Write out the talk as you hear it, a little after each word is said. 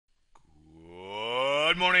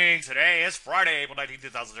Good morning. Today is Friday, April 19th,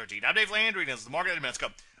 2013. I'm Dave Landry, and this is the market at Mexico.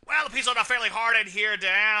 Well, the piece on a fairly hard in here,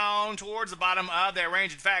 down towards the bottom of their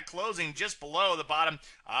range. In fact, closing just below the bottom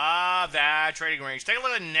of that trading range. Take a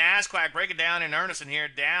look at NASDAQ. Break it down in earnest in here,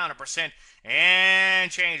 down 1% and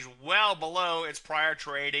change well below its prior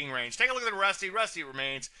trading range. Take a look at the Rusty. Rusty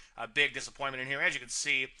remains a big disappointment in here. As you can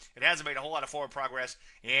see, it hasn't made a whole lot of forward progress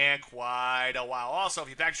in quite a while. Also, if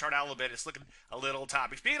you back chart out a little bit, it's looking a little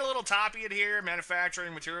toppy. It's being a little toppy in here.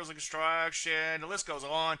 Manufacturing, materials and construction, the list goes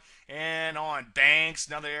on and on. Banks,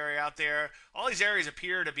 another area out there. All these areas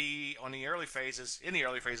appear to be on the early phases,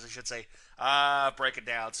 I should say, break it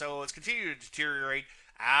down. So it's continued to deteriorate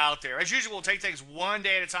out there. As usual, we'll take things one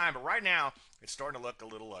day at a time, but right now, it's starting to look a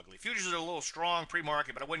little ugly. Futures are a little strong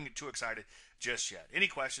pre-market, but I wouldn't get too excited just yet. Any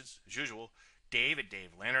questions? As usual, Dave at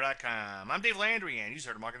DaveLandry.com. I'm Dave Landry, and you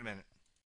heard the Market in a Minute.